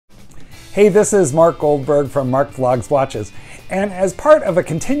Hey, this is Marc Goldberg from Marc Vlogs Watches, and as part of a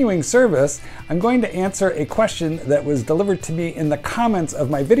continuing service, I'm going to answer a question that was delivered to me in the comments of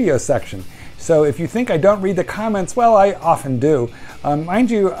my video section. So if you think I don't read the comments, well, I often do.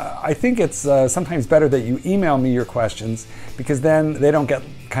 Mind you, I think it's sometimes better that you email me your questions, because then they don't get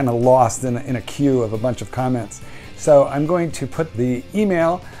kind of lost in a queue of a bunch of comments. So I'm going to put the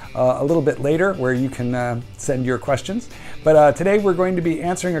email a little bit later where you can send your questions. But today we're going to be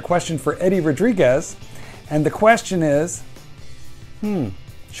answering a question for Eddie Rodriguez. And the question is,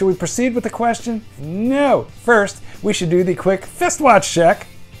 should we proceed with the question? No. First, we should do the quick fist watch check.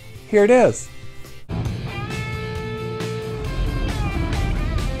 Here it is.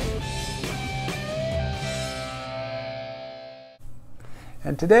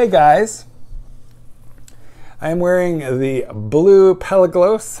 And today, guys, I am wearing the blue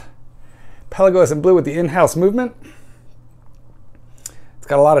Pelagos in blue with the in-house movement. It's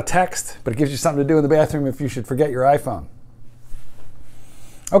got a lot of text, but it gives you something to do in the bathroom if you should forget your iPhone.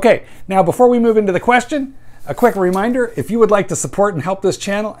 Okay, now before we move into the question, a quick reminder, if you would like to support and help this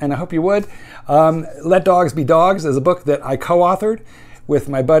channel, and I hope you would, Let Dogs Be Dogs is a book that I co-authored with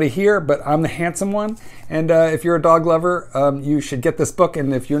my buddy here, but I'm the handsome one. And if you're a dog lover, you should get this book.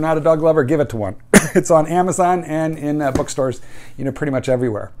 And if you're not a dog lover, give it to one. It's on Amazon and in bookstores, pretty much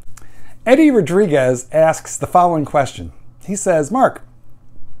everywhere. Eddie Rodriguez asks the following question. He says, Marc,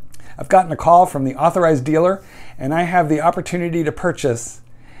 I've gotten a call from the authorized dealer, and I have the opportunity to purchase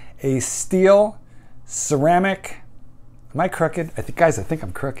a steel ceramic. Am I crooked? Guys, I think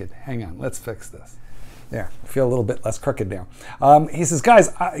I'm crooked. Hang on, let's fix this. There, I feel a little bit less crooked now. He says,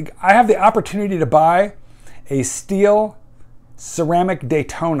 guys, I have the opportunity to buy a steel ceramic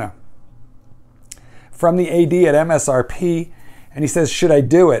Daytona from the AD at MSRP, and he says, should I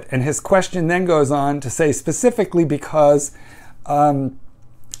do it? And his question then goes on to say, specifically because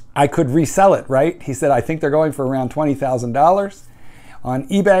I could resell it, right? He said, I think they're going for around $20,000 on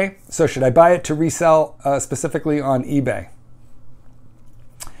eBay, so should I buy it to resell specifically on eBay?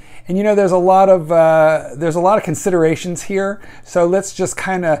 And there's a lot of considerations here, so let's just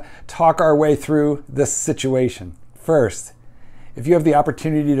kind of talk our way through this situation. First, if you have the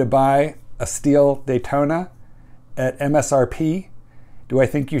opportunity to buy a steel Daytona at MSRP, do I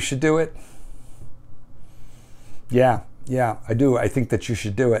think you should do it? Yeah, I do. I think that you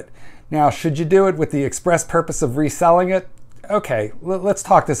should do it. Now, should you do it with the express purpose of reselling it? Okay, let's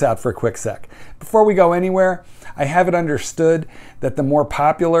talk this out for a quick sec. Before we go anywhere, I have it understood that the more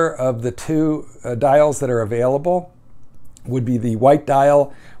popular of the two dials that are available would be the white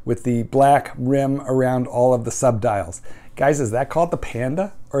dial with the black rim around all of the sub-dials. Guys, is that called the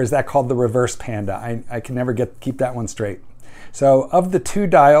Panda, or is that called the reverse Panda? I can never keep that one straight. So of the two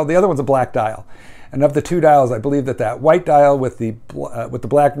dial, the other one's a black dial. And of the two dials, I believe that white dial with the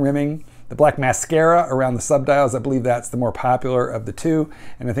black rimming, the black mascara around the sub-dials, I believe that's the more popular of the two.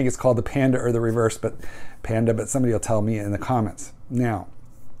 And I think it's called the Panda or the reverse Panda, but somebody will tell me in the comments. Now,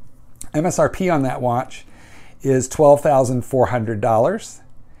 MSRP on that watch is $12,400.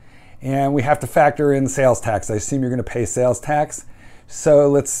 And we have to factor in sales tax. I assume you're going to pay sales tax. So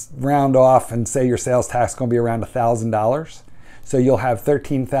let's round off and say your sales tax is going to be around $1,000. So you'll have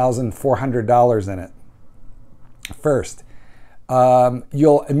 $13,400 in it. First,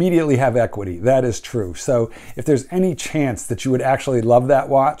 you'll immediately have equity. That is true. So if there's any chance that you would actually love that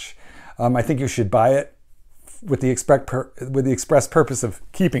watch, I think you should buy it with the express purpose of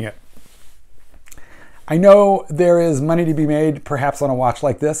keeping it. I know there is money to be made perhaps on a watch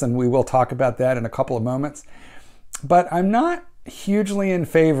like this, and we will talk about that in a couple of moments. But I'm not hugely in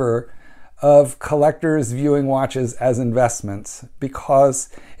favor of collectors viewing watches as investments, because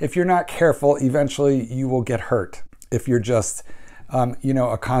if you're not careful, eventually you will get hurt if you're just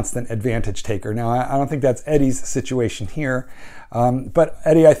a constant advantage taker. Now, I don't think that's Eddie's situation here, but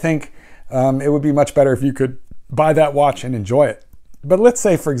Eddie, I think it would be much better if you could buy that watch and enjoy it. But let's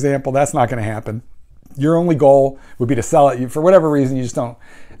say, for example, that's not going to happen. Your only goal would be to sell it. For whatever reason, you just don't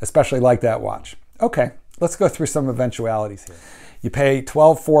especially like that watch. Okay, let's go through some eventualities here. You pay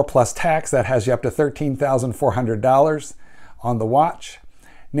 $12,400 plus tax. That has you up to $13,400 on the watch.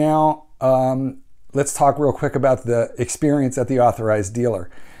 Now, let's talk real quick about the experience at the authorized dealer.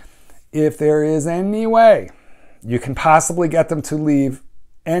 If there is any way you can possibly get them to leave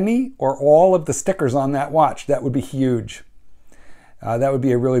any or all of the stickers on that watch, that would be huge. That would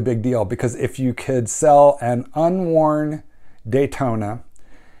be a really big deal, because if you could sell an unworn Daytona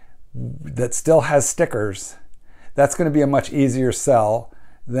that still has stickers, that's going to be a much easier sell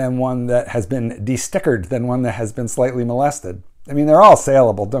than one that has been destickered, than one that has been slightly molested. I mean, they're all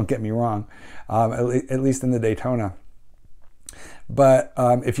saleable, don't get me wrong, at least in the Daytona. But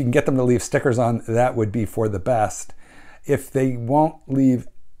if you can get them to leave stickers on, that would be for the best. If they won't leave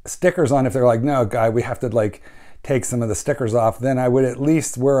stickers on, if they're like, no, guy, we have to like take some of the stickers off, then I would at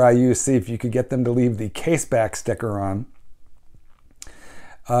least, where I use, see if you could get them to leave the case back sticker on.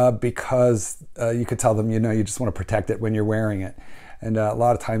 Because you could tell them, you just want to protect it when you're wearing it. And a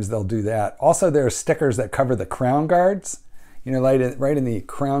lot of times they'll do that. Also, there are stickers that cover the crown guards. Right in the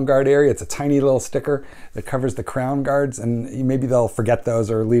crown guard area, it's a tiny little sticker that covers the crown guards, and maybe they'll forget those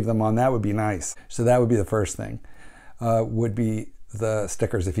or leave them on. That would be nice. So that would be the first thing, would be the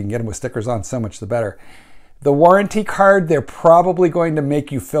stickers. If you can get them with stickers on, so much the better. The warranty card, they're probably going to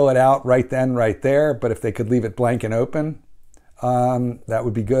make you fill it out right then, right there, but if they could leave it blank and open, that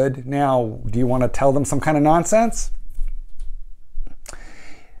would be good. Now, do you want to tell them some kind of nonsense?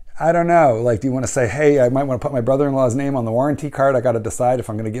 I don't know. Like, do you want to say, hey, I might want to put my brother-in-law's name on the warranty card. I got to decide if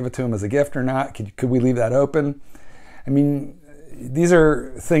I'm going to give it to him as a gift or not. Could we leave that open? I mean, these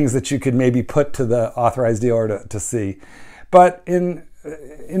are things that you could maybe put to the authorized dealer to see. But in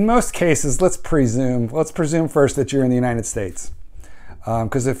most cases, let's presume first that you're in the United States.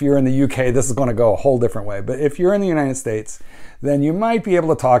 Because if you're in the UK, this is going to go a whole different way. But if you're in the United States, then you might be able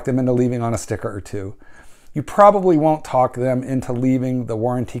to talk them into leaving on a sticker or two. You probably won't talk them into leaving the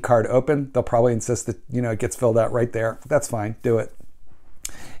warranty card open. They'll probably insist that, it gets filled out right there. That's fine, do it.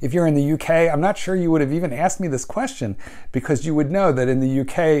 If you're in the UK, I'm not sure you would have even asked me this question, because you would know that in the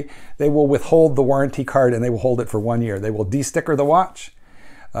UK, they will withhold the warranty card and they will hold it for 1 year. They will de-sticker the watch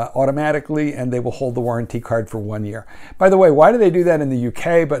automatically, and they will hold the warranty card for 1 year. By the way, why do they do that in the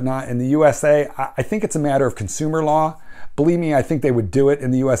UK but not in the USA? I think it's a matter of consumer law. Believe me, I think they would do it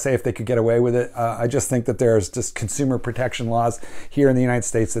in the USA if they could get away with it. I just think that there's just consumer protection laws here in the United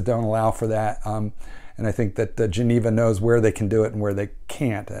States that don't allow for that. And I think that Geneva knows where they can do it and where they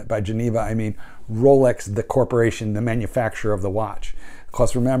can't. By Geneva, I mean Rolex, the corporation, the manufacturer of the watch.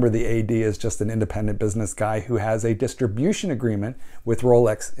 Because remember, the AD is just an independent business guy who has a distribution agreement with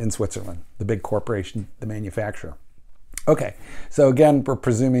Rolex in Switzerland, the big corporation, the manufacturer. Okay, so again, we're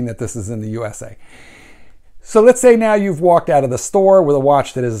presuming that this is in the USA. So let's say now you've walked out of the store with a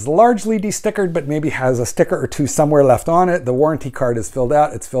watch that is largely de-stickered, but maybe has a sticker or two somewhere left on it. The warranty card is filled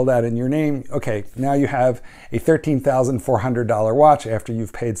out. It's filled out in your name. Okay, now you have a $13,400 watch after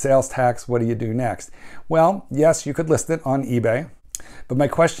you've paid sales tax. What do you do next? Well, yes, you could list it on eBay. But my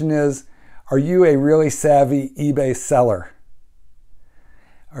question is, are you a really savvy eBay seller?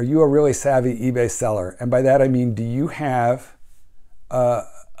 Are you a really savvy eBay seller? And by that I mean, do you have a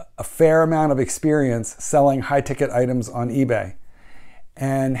fair amount of experience selling high-ticket items on eBay?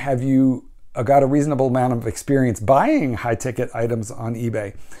 And have you got a reasonable amount of experience buying high-ticket items on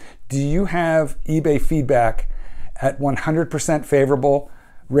eBay? Do you have eBay feedback at 100% favorable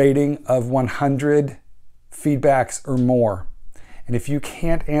rating of 100 feedbacks or more? And if you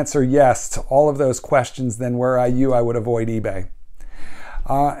can't answer yes to all of those questions, then were I you, I would avoid eBay.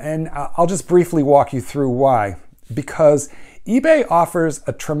 And I'll just briefly walk you through why. Because eBay offers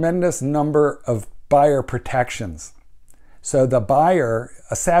a tremendous number of buyer protections. So the buyer,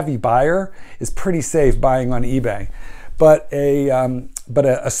 a savvy buyer, is pretty safe buying on eBay. But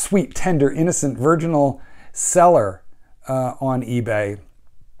a sweet, tender, innocent, virginal seller on eBay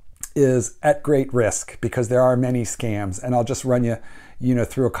is at great risk, because there are many scams. And I'll just run you,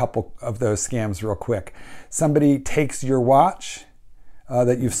 through a couple of those scams real quick. Somebody takes your watch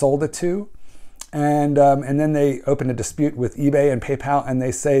that you've sold it to, and then they open a dispute with eBay and PayPal, and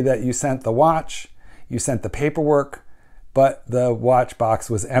they say that you sent the watch, you sent the paperwork, but the watch box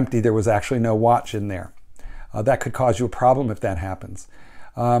was empty. There was actually no watch in there. That could cause you a problem if that happens.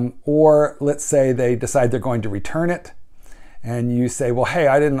 Or let's say they decide they're going to return it, and you say, well, hey,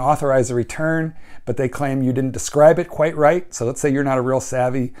 I didn't authorize a return, but they claim you didn't describe it quite right. So let's say you're not a real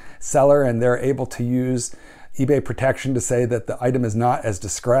savvy seller, and they're able to use eBay protection to say that the item is not as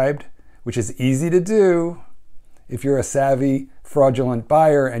described, which is easy to do if you're a savvy, fraudulent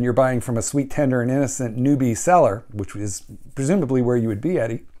buyer and you're buying from a sweet, tender, and innocent newbie seller, which is presumably where you would be,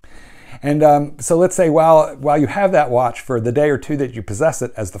 Eddie. And so let's say while you have that watch for the day or two that you possess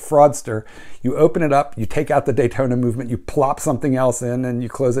it as the fraudster, you open it up, you take out the Daytona movement, you plop something else in, and you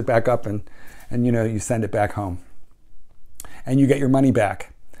close it back up, and you send it back home. And you get your money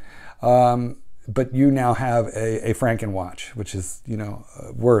back. But you now have a Franken watch, which is,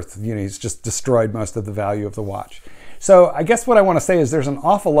 worth, it's just destroyed most of the value of the watch. So I guess what I want to say is there's an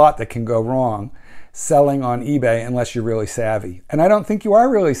awful lot that can go wrong selling on eBay unless you're really savvy. And I don't think you are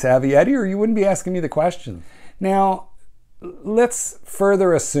really savvy, Eddie, or you wouldn't be asking me the question. Now, let's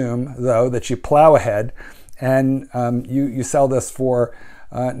further assume, though, that you plow ahead and you sell this for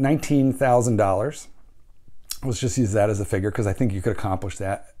 $19,000. Let's just use that as a figure because I think you could accomplish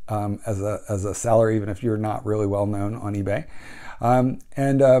that as a seller, even if you're not really well known on eBay.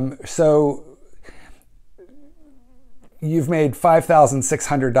 So you've made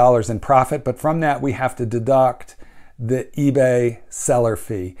 $5,600 in profit, but from that we have to deduct the eBay seller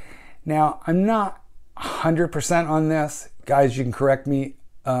fee. Now, I'm not 100% on this. Guys, you can correct me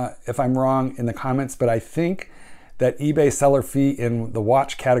if I'm wrong in the comments, but I think that eBay seller fee in the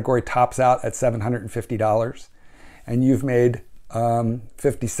watch category tops out at $750, and you've made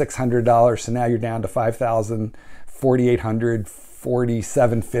 $5,600, so now you're down to $5,000, $4,800,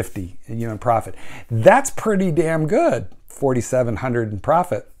 $4,750, in profit. That's pretty damn good. $4,700 in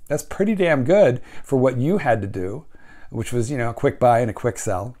profit. That's pretty damn good for what you had to do, which was a quick buy and a quick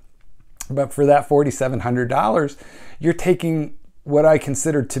sell. But for that $4,700, you're taking what I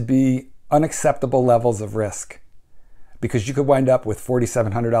consider to be unacceptable levels of risk, because you could wind up with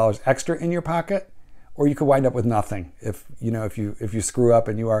 $4,700 extra in your pocket, or you could wind up with nothing if you screw up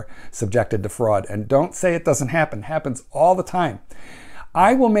and you are subjected to fraud. And don't say it doesn't happen. It happens all the time.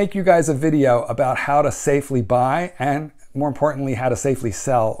 I will make you guys a video about how to safely buy and, more importantly, how to safely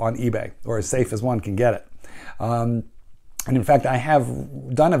sell on eBay, or as safe as one can get it. And in fact, I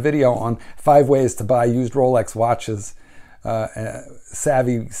have done a video on 5 ways to buy used Rolex watches,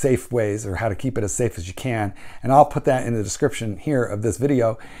 savvy, safe ways, or how to keep it as safe as you can. And I'll put that in the description here of this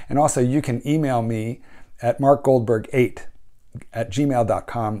video. And also you can email me at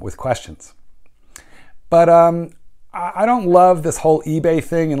markgoldberg8@gmail.com with questions. But I don't love this whole eBay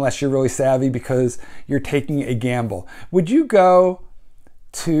thing unless you're really savvy, because you're taking a gamble. Would you go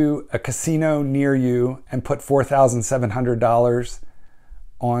to a casino near you and put $4,700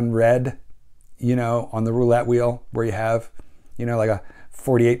 on red, on the roulette wheel, where you have, like a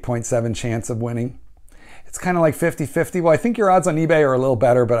 48.7 chance of winning? It's kind of like 50-50. Well, I think your odds on eBay are a little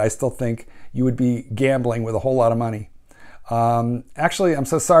better, but I still think you would be gambling with a whole lot of money. Actually, I'm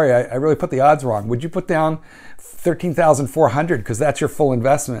so sorry, I really put the odds wrong. Would you put down $13,400, because that's your full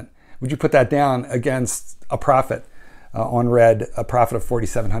investment? Would you put that down against a profit on red, a profit of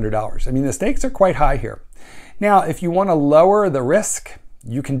 $4,700? I mean, the stakes are quite high here. Now, if you want to lower the risk,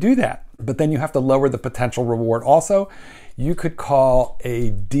 you can do that, but then you have to lower the potential reward. Also, you could call a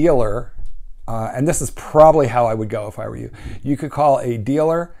dealer, and this is probably how I would go if I were you. You could call a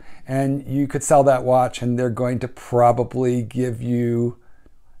dealer and you could sell that watch, and they're going to probably give you,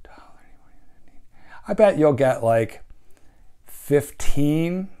 I bet you'll get like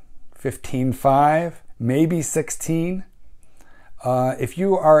 15, 15.5, maybe 16. If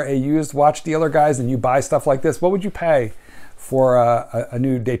you are a used watch dealer, guys, and you buy stuff like this, what would you pay for a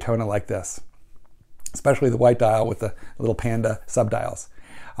new Daytona like this? Especially the white dial with the little panda subdials.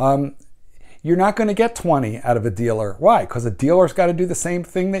 You're not going to get 20 out of a dealer. Why? Because a dealer's got to do the same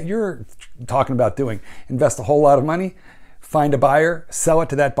thing that you're talking about doing. Invest a whole lot of money, find a buyer, sell it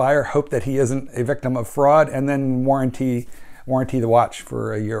to that buyer, hope that he isn't a victim of fraud, and then warranty the watch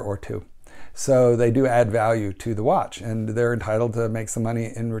for a year or two. So they do add value to the watch, and they're entitled to make some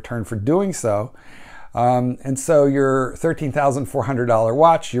money in return for doing so. And so your $13,400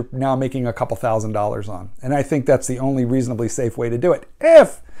 watch, you're now making a couple $1,000s on. And I think that's the only reasonably safe way to do it,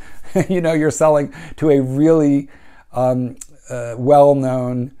 if you're selling to a really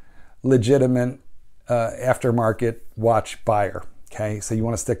well-known, legitimate aftermarket watch buyer. Okay, so you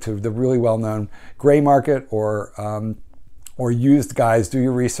want to stick to the really well-known gray market or used guys. Do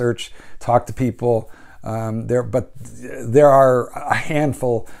your research, talk to people. But there are a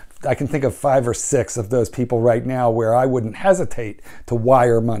handful. I can think of 5 or 6 of those people right now where I wouldn't hesitate to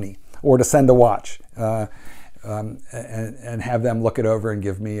wire money or to send a watch and have them look it over and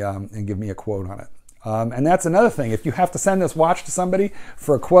give me a quote on it. And that's another thing. If you have to send this watch to somebody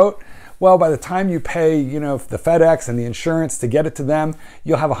for a quote, well, by the time you pay, the FedEx and the insurance to get it to them,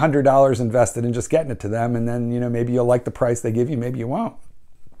 you'll have $100 invested in just getting it to them, and then maybe you'll like the price they give you, maybe you won't.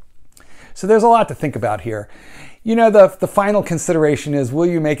 So there's a lot to think about here. The final consideration is, will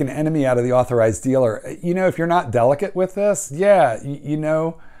you make an enemy out of the authorized dealer? If you're not delicate with this, yeah, you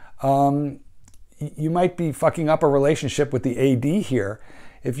might be fucking up a relationship with the AD here.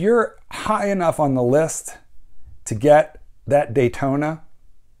 If you're high enough on the list to get that Daytona,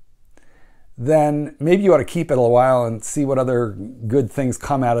 then maybe you ought to keep it a while and see what other good things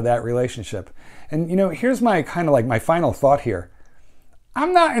come out of that relationship. And here's my my final thought here.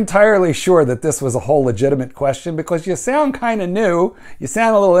 I'm not entirely sure that this was a whole legitimate question, because you sound kind of new. You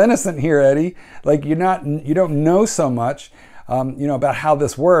sound a little innocent here, Eddie. Like you don't know so much, about how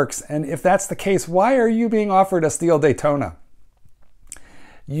this works. And if that's the case, why are you being offered a steel Daytona?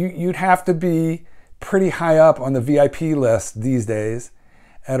 You'd have to be pretty high up on the VIP list these days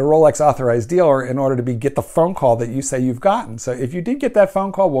at a Rolex authorized dealer in order to get the phone call that you say you've gotten. So if you did get that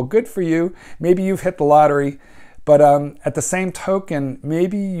phone call, well, good for you. Maybe you've hit the lottery. But at the same token,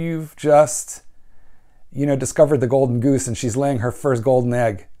 maybe you've just, discovered the golden goose and she's laying her first golden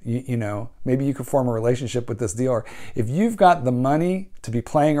egg. Maybe you could form a relationship with this dealer. If you've got the money to be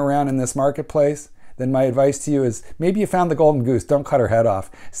playing around in this marketplace, then my advice to you is maybe you found the golden goose. Don't cut her head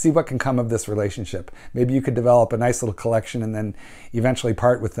off. See what can come of this relationship. Maybe you could develop a nice little collection and then eventually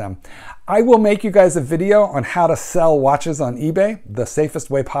part with them. I will make you guys a video on how to sell watches on eBay the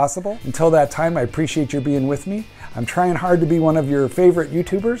safest way possible. Until that time, I appreciate your being with me. I'm trying hard to be one of your favorite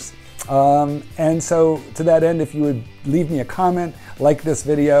YouTubers. And so to that end, if you would leave me a comment, like this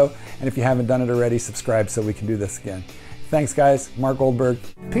video, and if you haven't done it already, subscribe so we can do this again. Thanks guys, Marc Goldberg.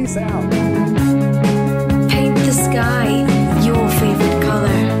 Peace out. Paint the sky.